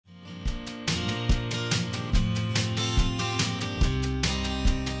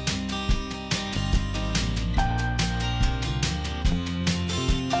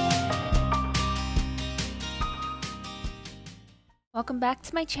Welcome back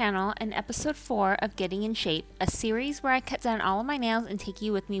to my channel and episode 4 of Getting in Shape, a series where I cut down all of my nails and take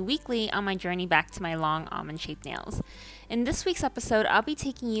you with me weekly on my journey back to my long almond-shaped nails. In this week's episode, I'll be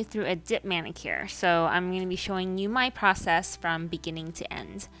taking you through a dip manicure, so I'm going to be showing you my process from beginning to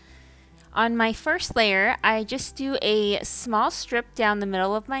end. On my first layer, I just do a small strip down the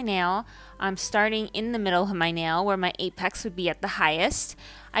middle of my nail. I'm starting in the middle of my nail where my apex would be at the highest.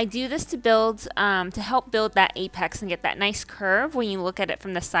 I do this to help build that apex and get that nice curve when you look at it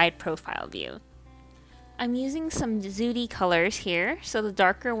from the side profile view. I'm using some Zooty colors here. So the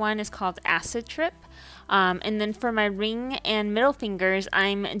darker one is called Acid Trip. And then for my ring and middle fingers,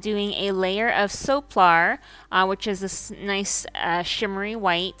 I'm doing a layer of Soplar, which is this nice shimmery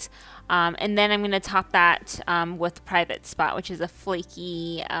white. And then I'm going to top that with Private Spot, which is a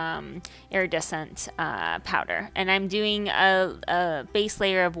flaky iridescent powder. And I'm doing a base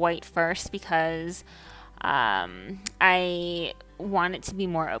layer of white first because I want it to be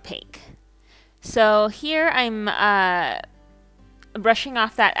more opaque. So here I'm brushing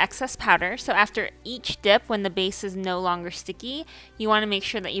off that excess powder. So after each dip, when the base is no longer sticky, you want to make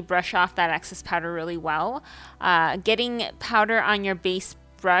sure that you brush off that excess powder really well. Getting powder on your base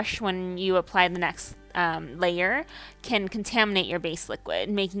brush when you apply the next layer can contaminate your base liquid,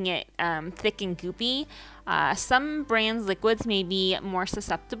 making it thick and goopy. Some brands' liquids may be more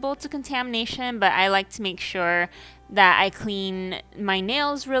susceptible to contamination, but I like to make sure that I clean my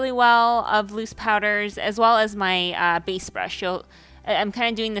nails really well of loose powders, as well as my base brush. I'm kind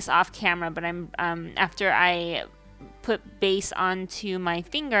of doing this off camera, but after I put base onto my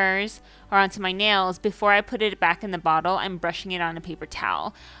fingers or onto my nails, before I put it back in the bottle, I'm brushing it on a paper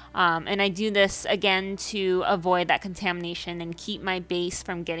towel. And I do this again to avoid that contamination and keep my base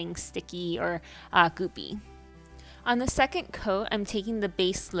from getting sticky or goopy. On the second coat, I'm taking the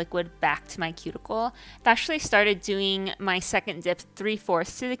base liquid back to my cuticle. I've actually started doing my second dip 3/4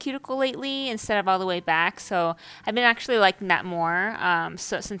 through the cuticle lately instead of all the way back, so I've been actually liking that more.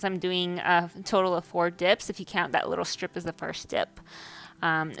 So since I'm doing a total of 4 dips, if you count that little strip as the first dip.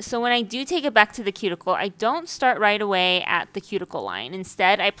 So when I do take it back to the cuticle, I don't start right away at the cuticle line.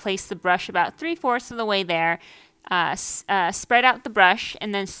 Instead, I place the brush about 3/4 of the way there, spread out the brush,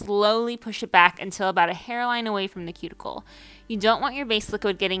 and then slowly push it back until about a hairline away from the cuticle. You don't want your base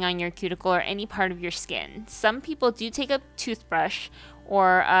liquid getting on your cuticle or any part of your skin. Some people do take a toothbrush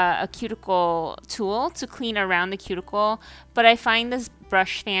or a cuticle tool to clean around the cuticle, but I find this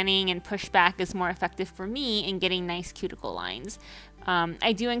brush fanning and push back is more effective for me in getting nice cuticle lines.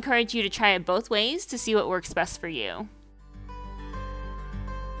 I do encourage you to try it both ways to see what works best for you.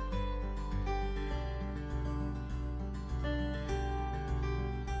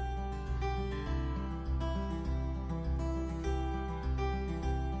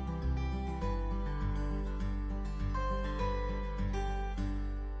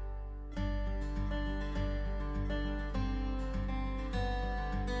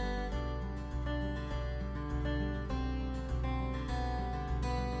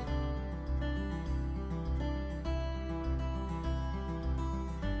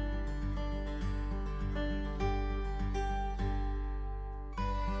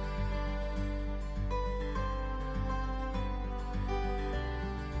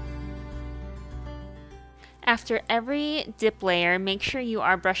 After every dip layer, make sure you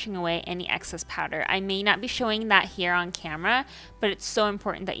are brushing away any excess powder. I may not be showing that here on camera, but it's so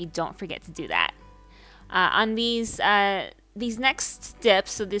important that you don't forget to do that. On these next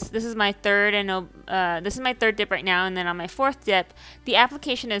dips, so this is my third dip right now, and then on my 4th dip, the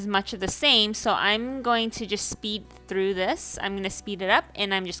application is much of the same. So I'm going to just speed through this. I'm going to speed it up,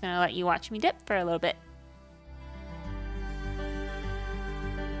 and I'm just going to let you watch me dip for a little bit.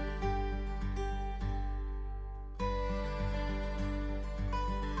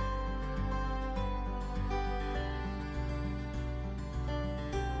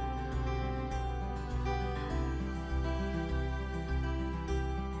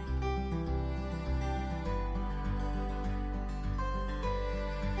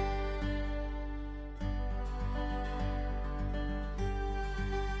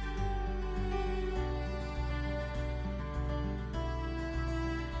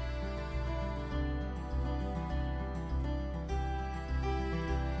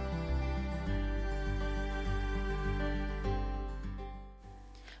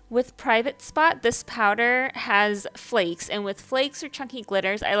 With Private Spot, this powder has flakes, and with flakes or chunky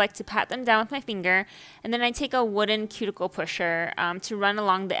glitters, I like to pat them down with my finger, and then I take a wooden cuticle pusher to run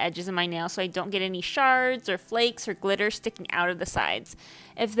along the edges of my nail so I don't get any shards or flakes or glitter sticking out of the sides.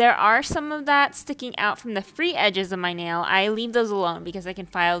 If there are some of that sticking out from the free edges of my nail, I leave those alone because I can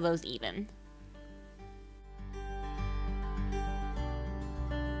file those even.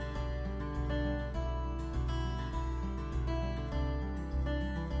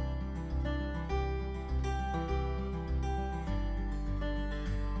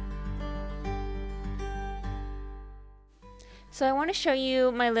 So I want to show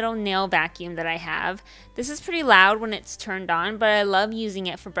you my little nail vacuum that I have. This is pretty loud when it's turned on, but I love using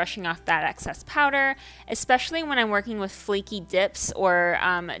it for brushing off that excess powder, especially when I'm working with flaky dips or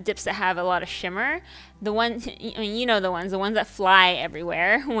dips that have a lot of shimmer. The ones, you know the ones that fly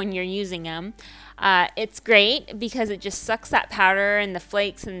everywhere when you're using them. It's great because it just sucks that powder and the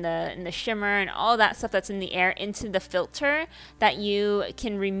flakes and the shimmer and all that stuff that's in the air into the filter that you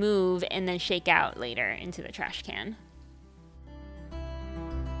can remove and then shake out later into the trash can.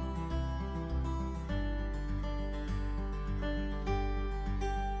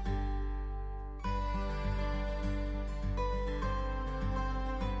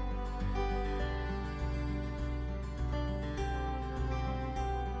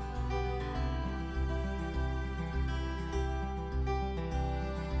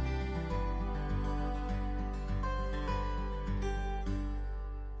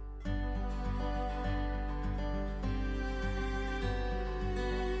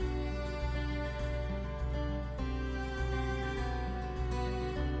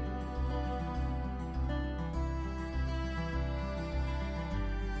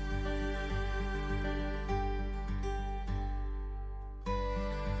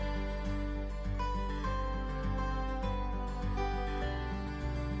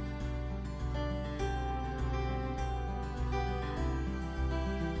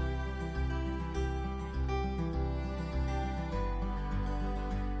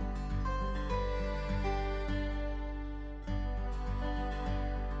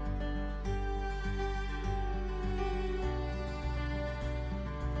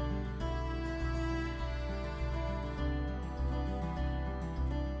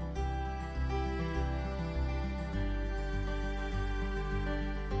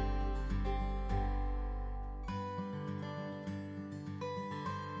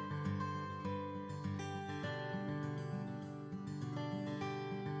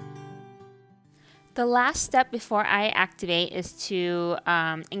 The last step before I activate is to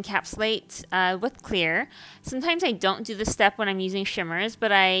encapsulate with clear. Sometimes I don't do this step when I'm using shimmers, but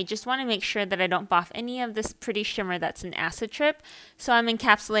I just want to make sure that I don't buff any of this pretty shimmer that's an acid trip, so I'm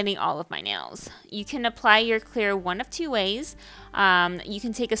encapsulating all of my nails. You can apply your clear one of two ways. You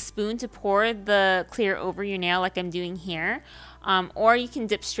can take a spoon to pour the clear over your nail like I'm doing here. Or you can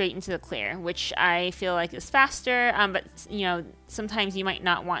dip straight into the clear, which I feel like is faster, but you know, sometimes you might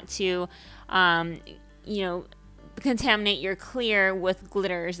not want to you know, contaminate your clear with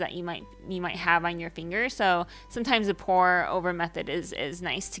glitters that you might have on your finger. So sometimes the pour over method is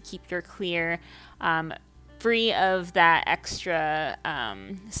nice to keep your clear free of that extra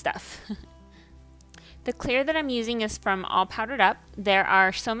stuff. The clear that I'm using is from All Powdered Up. There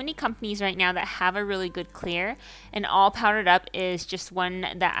are so many companies right now that have a really good clear, and All Powdered Up is just one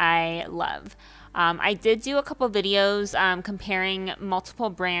that I love. I did do a couple videos comparing multiple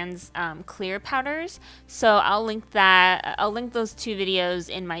brands clear powders, so I'll link those two videos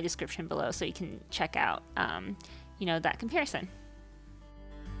in my description below so you can check out you know, that comparison.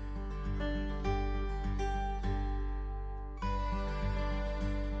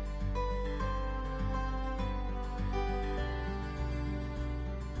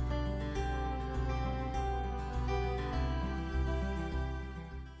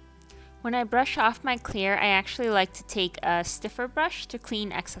 When I brush off my clear, I actually like to take a stiffer brush to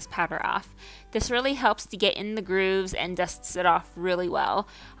clean excess powder off. This really helps to get in the grooves and dusts it off really well.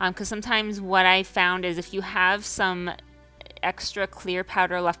 Because sometimes what I found is if you have some extra clear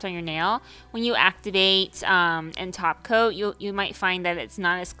powder left on your nail, when you activate and top coat, you might find that it's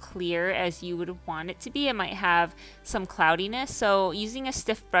not as clear as you would want it to be. It might have some cloudiness. So using a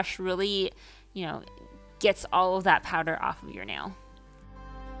stiff brush really, you know, gets all of that powder off of your nail.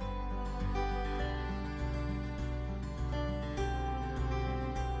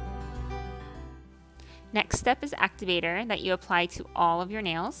 Next step is activator that you apply to all of your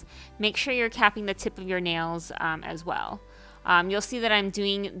nails. Make sure you're capping the tip of your nails as well. You'll see that I'm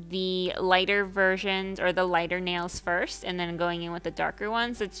doing the lighter versions or the lighter nails first and then going in with the darker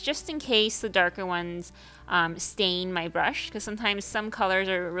ones. It's just in case the darker ones stain my brush, because sometimes some colors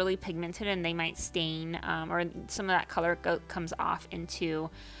are really pigmented and they might stain or some of that color comes off into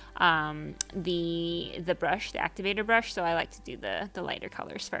the brush, the activator brush, so I like to do the lighter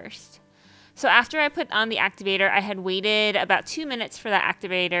colors first. So after I put on the activator, I had waited about 2 minutes for that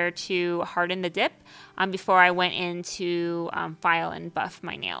activator to harden the dip before I went in to file and buff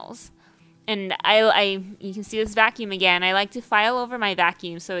my nails. And you can see this vacuum again. I like to file over my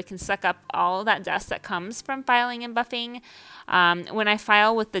vacuum so it can suck up all that dust that comes from filing and buffing. When I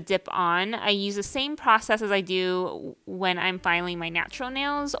file with the dip on, I use the same process as I do when I'm filing my natural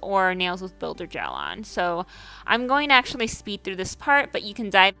nails or nails with builder gel on. So I'm going to actually speed through this part, but you can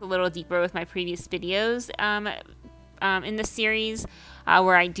dive a little deeper with my previous videos in this series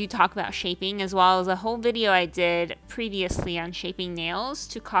where I do talk about shaping, as well as a whole video I did previously on shaping nails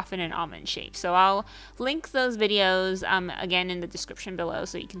to coffin and almond shape. So I'll link those videos again in the description below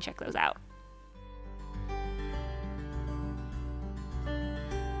so you can check those out.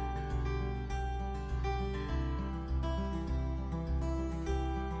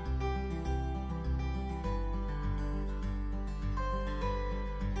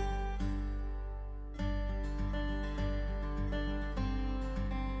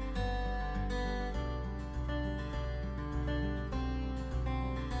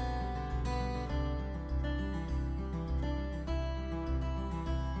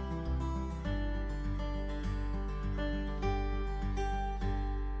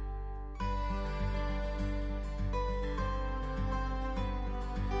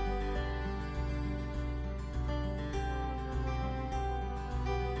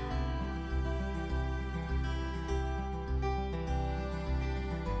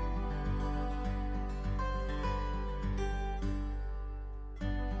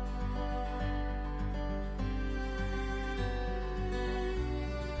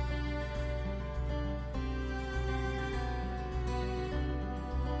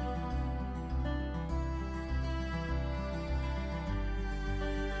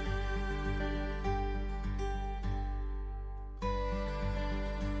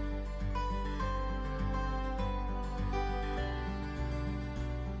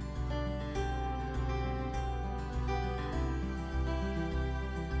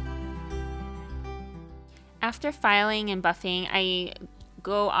 After filing and buffing, I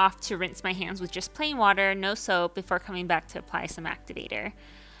go off to rinse my hands with just plain water, no soap, before coming back to apply some activator.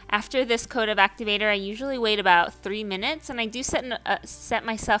 After this coat of activator, I usually wait about 3 minutes, and I do set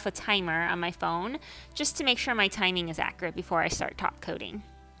myself a timer on my phone just to make sure my timing is accurate before I start top coating.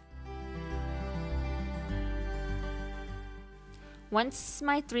 Once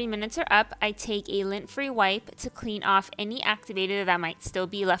my 3 minutes are up, I take a lint-free wipe to clean off any activator that might still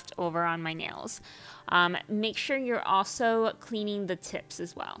be left over on my nails. Make sure you're also cleaning the tips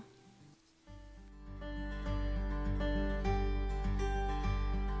as well.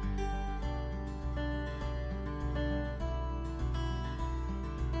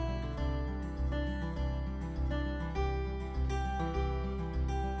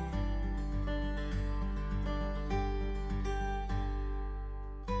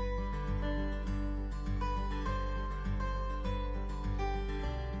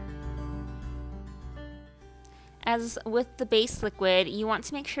 As with the base liquid, you want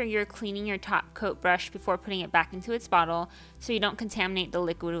to make sure you're cleaning your top coat brush before putting it back into its bottle so you don't contaminate the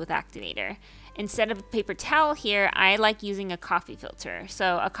liquid with activator. Instead of a paper towel here, I like using a coffee filter.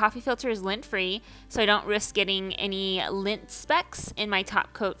 So a coffee filter is lint free, so I don't risk getting any lint specks in my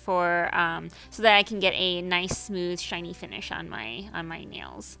top coat so that I can get a nice, smooth, shiny finish on my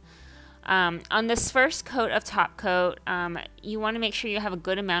nails. On this first coat of top coat, you want to make sure you have a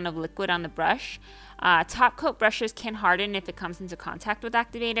good amount of liquid on the brush. Top coat brushes can harden if it comes into contact with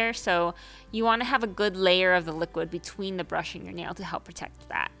activator, so you want to have a good layer of the liquid between the brush and your nail to help protect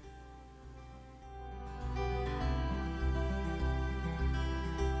that.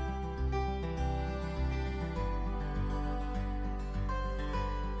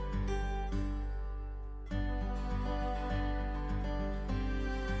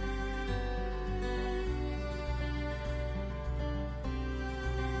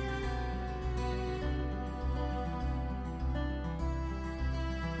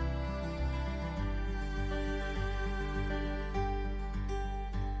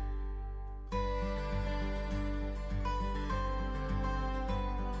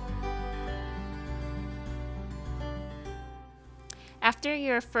 After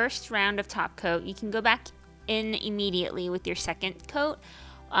your first round of top coat, you can go back in immediately with your second coat.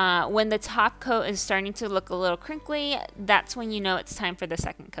 When the top coat is starting to look a little crinkly, that's when you know it's time for the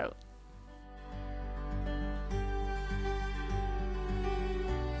second coat.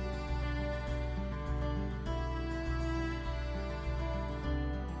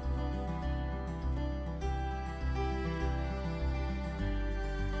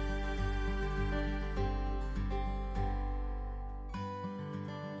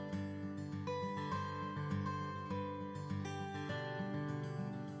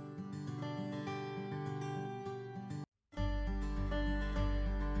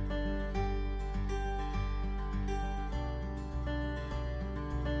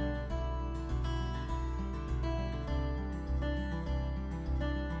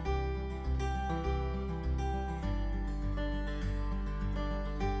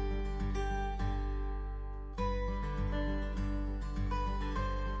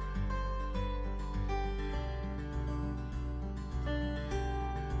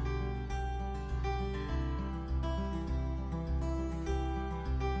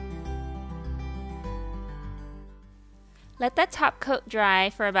 Let that top coat dry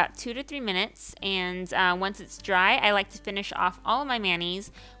for about 2 to 3 minutes, and once it's dry, I like to finish off all of my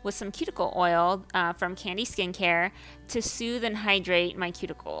manis with some cuticle oil from Candi Skincare to soothe and hydrate my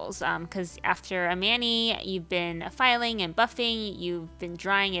cuticles, because after a mani, you've been filing and buffing, you've been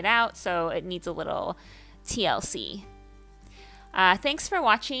drying it out, so it needs a little TLC. Thanks for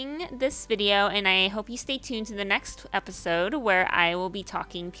watching this video, and I hope you stay tuned to the next episode where I will be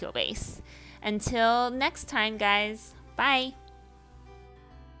talking peel base. Until next time, guys. Bye!